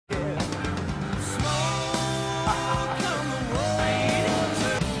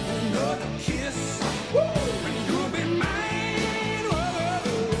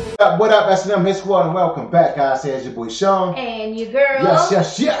What up, S&M Hit Squad, and welcome back. I say it's your boy Sean. And your girl.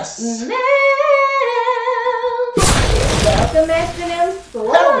 Yes. Mel. Welcome, S&M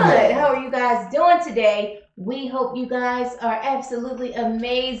Squad. How are you guys doing today? We hope you guys are absolutely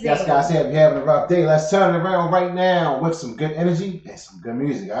amazing. Yes, guys, if you're having a rough day, let's turn it around right now with some good energy and some good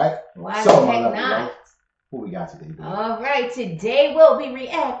music, all right? Why the heck not? What we got today, baby? All right, today we'll be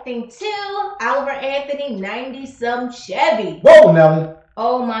reacting to Oliver Anthony 90-some Chevy. Whoa, Nelly.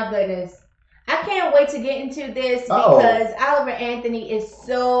 Oh my goodness. I can't wait to get into this because Oliver Anthony is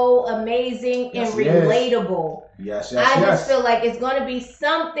so amazing and relatable. Yes. I just feel like it's going to be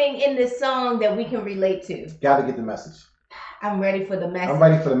something in this song that we can relate to. Gotta get the message. I'm ready for the message. I'm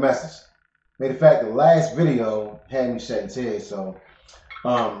ready for the message. Matter of fact, the last video had me shedding tears, so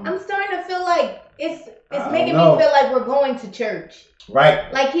I'm starting to feel like it's making me feel like we're going to church.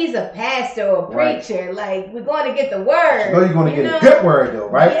 Right. Like he's a pastor or a preacher. Right. Like we're going to get the word. You know you're going to get a good word though,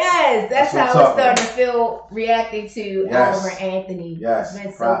 right? Yes. That's how I'm starting to feel reacting to Oliver Anthony. Yes. It's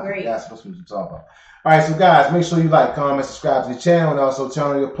been so great. That's what we're talking about. All right, so guys, make sure you like, comment, subscribe to the channel, and also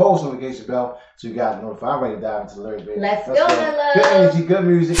turn on your post notification bell so you guys notified. I'm ready to dive into the lyrics, baby. Let's go, my love. Good energy, good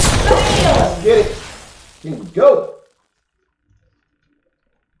music. Let's get it. Here we go.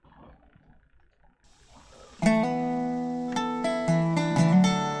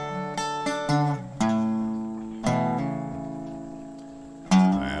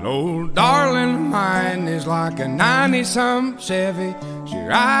 Old darling of mine is like a 90-some Chevy. She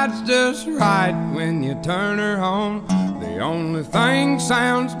rides just right when you turn her on. The only thing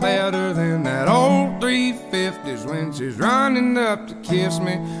sounds better than that old 350's when she's running up to kiss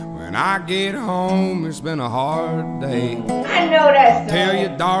me. When I get home, it's been a hard day. I know that. Tell you,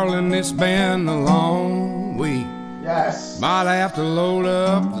 darling, it's been a long week. Yes. Might have to load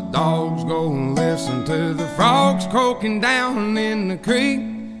up the dogs, go and listen to the frogs croaking down in the creek.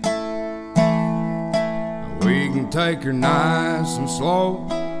 We can take her nice and slow,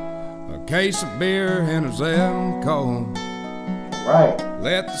 a case of beer and a Zemco. Right.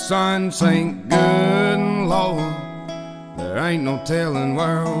 Let the sun sink good and low. There ain't no telling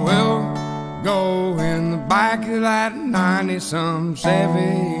where we'll go in the back of that 90-some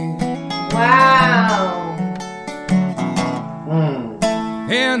Chevy. Wow.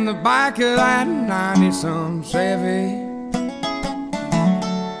 In the back of that 90-some Chevy.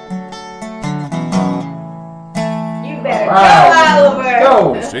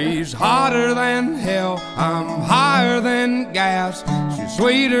 Go. She's hotter than hell, I'm higher than gas. She's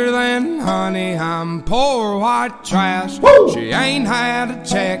sweeter than honey, I'm poor white trash. Woo! She ain't had a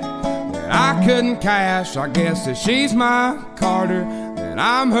check that I couldn't cash. I guess if she's my Carter, then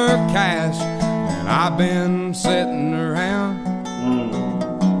I'm her cash. And I've been sitting around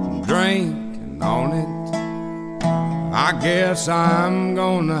drinking on it. I guess I'm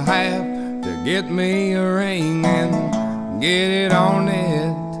gonna have to get me a ring and get it on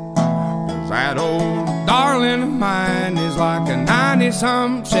it. 'Cause that old darling of mine is like a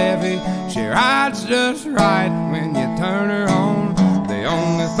 90-some Chevy. She rides just right when you turn her on. The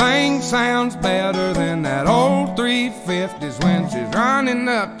only thing sounds better than that old 350's when she's running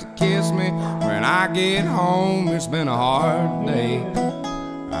up to kiss me. When I get home, it's been a hard day.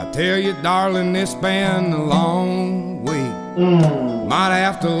 I tell you, darling, it's been a long week. Might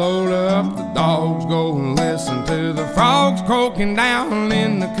have to load up the dogs, go and listen to the frogs croaking down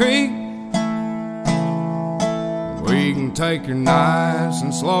in the creek. We can take her nice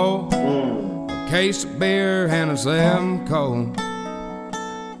and slow, a case of beer and a Zemco.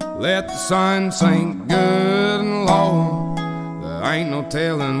 Let the sun sink good and low. There ain't no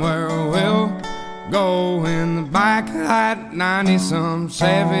telling where we'll go in the back of that 90-some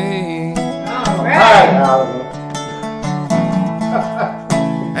Chevy. All right.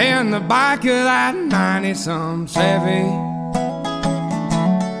 In the back of that 90-some Chevy.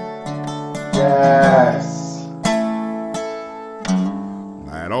 Yes.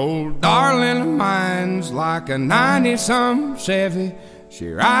 That old darling of mine's like a 90-some Chevy. She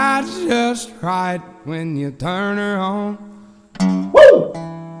rides just right when you turn her on. Woo!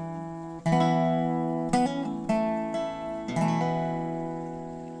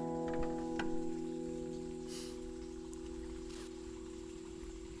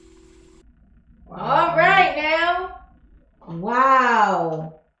 All right now.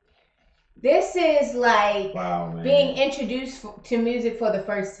 Wow. This is like being introduced to music for the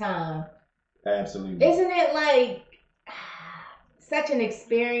first time. Absolutely. Isn't it like such an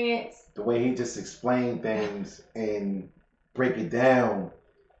experience? The way he just explained things and break it down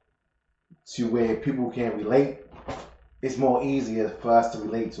to where people can relate, it's more easier for us to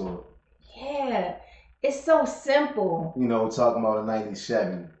relate to it. Yeah. It's so simple. You know, talking about a 90s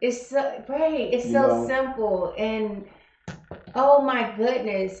Chevy. It's so right. It's so simple, and oh my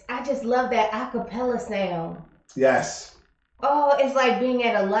goodness, I just love that acapella sound. Yes. Oh, it's like being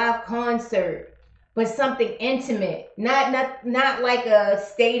at a live concert, but something intimate. Not like a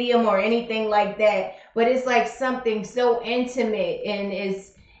stadium or anything like that, but it's like something so intimate, and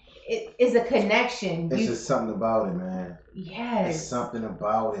it's a connection. It's just something about it, man. Yes. It's something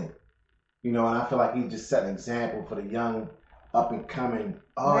about it. You know, and I feel like he just set an example for the young up and coming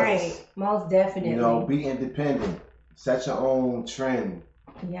artists. Right, most definitely. You know, be independent. Set your own trend.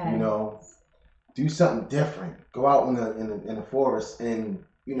 Yeah. You know, do something different. Go out in the forest and,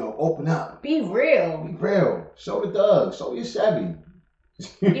 you know, open up. Be real. Be real. Show the Doug. Show your Chevy.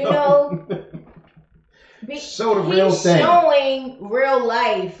 You know, show the real thing. He's showing real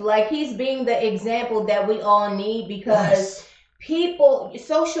life. Like, he's being the example that we all need, because people,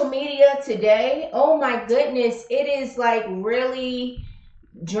 social media today, oh my goodness, it is like really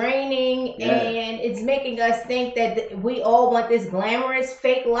draining, and it's making us think that we all want this glamorous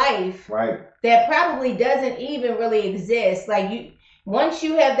fake life, right, that probably doesn't even really exist. Like, once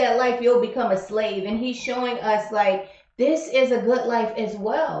you have that life, you'll become a slave, and he's showing us like this is a good life as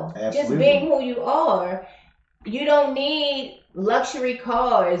well. Absolutely. Just being who you are. You don't need luxury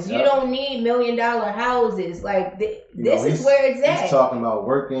cars. You don't need $1 million houses. Like, this is where it's at. He's talking about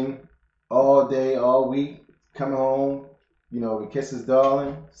working all day, all week, coming home. You know, he kisses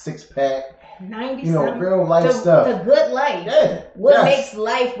darling, 6-pack. 90. You know, real life stuff. The good life. Yeah. What makes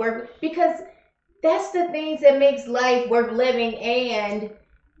life worth? Because that's the things that makes life worth living. And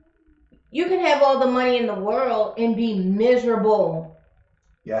you can have all the money in the world and be miserable.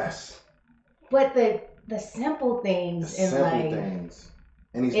 Yes. But the simple things in life. Things.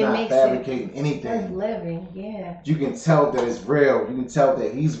 And he's not fabricating anything. Worth living, yeah. You can tell that it's real. You can tell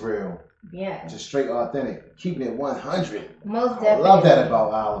that he's real. Yeah. Just straight authentic. Keeping it 100. Most definitely. I love that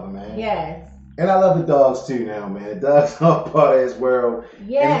about Oliver, man. Yes. And I love the dogs too now, man. The dogs are part of his world.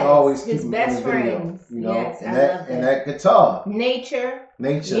 Yes. And he always his best friends. You know? Yes, and I love that. And that guitar. Nature.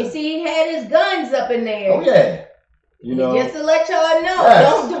 You see, he had his guns up in there. Oh yeah. You know. Just to let y'all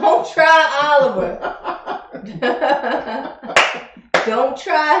know, don't try Oliver. Don't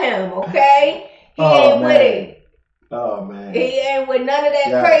try him, okay? He ain't with it. Oh man. He ain't with none of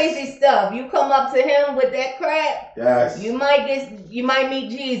that crazy stuff. You come up to him with that crap, you might meet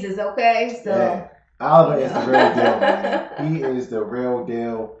Jesus, okay? So Oliver is the real deal, man. He is the real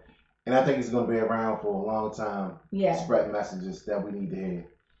deal. And I think he's gonna be around for a long time. Yeah. Spreading messages that we need to hear.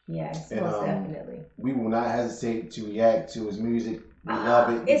 Yes, most definitely. We will not hesitate to react to his music. We love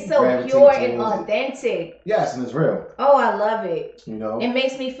it. It's so pure and authentic. Yes, and it's real. Oh, I love it. You know? It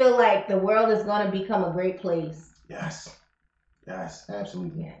makes me feel like the world is going to become a great place. Yes. Yes,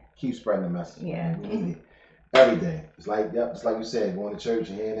 absolutely. Yeah. Keep spreading the message. Yeah. We need it. Every day. It's like you said, going to church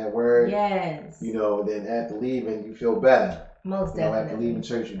and hearing that word. Yes. You know, then after leaving, you feel better. Most definitely. After leaving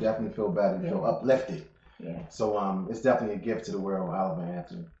church, you definitely feel better. You feel uplifted. Yeah. So it's definitely a gift to the world, Oliver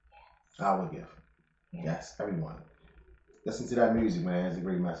Anthony. Our gift. Yes, everyone. Listen to that music, man. It's a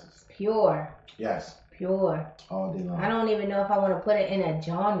great message. Pure. Yes. Pure. All day long. I don't even know if I want to put it in a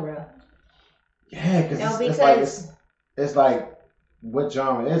genre. Yeah, because it's like, what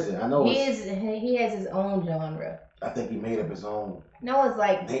genre is it? I know he has his own genre. I think he made up his own. No, it's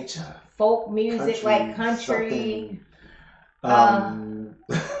like nature, folk music, like country.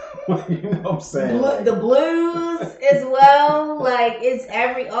 You know what I'm saying? The blues as well. Like, it's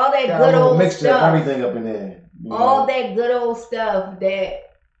all that good old mixture stuff. Of everything up in there. All that good old stuff that,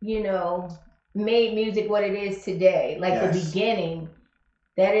 you know, made music what it is today. Like the beginning.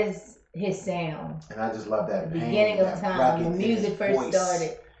 That is his sound. And I just love that. The beginning of time. When music first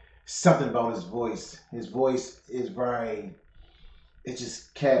started. Something about his voice. His voice is it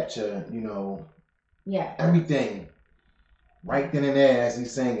just capture, you know, everything. Right then and there as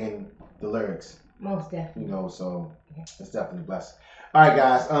he's singing the lyrics. Most definitely. You know, so it's definitely a blessing. All right,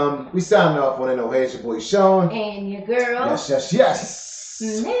 guys. We signing off on it. Here's your boy Sean. And your girl. Yes.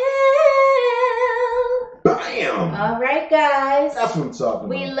 Mel. Bam. All right, guys. That's what I'm talking about.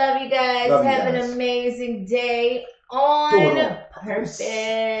 We love you guys. Have an amazing day on purpose.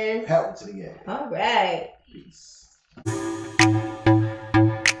 Hell to the end. All right. Peace.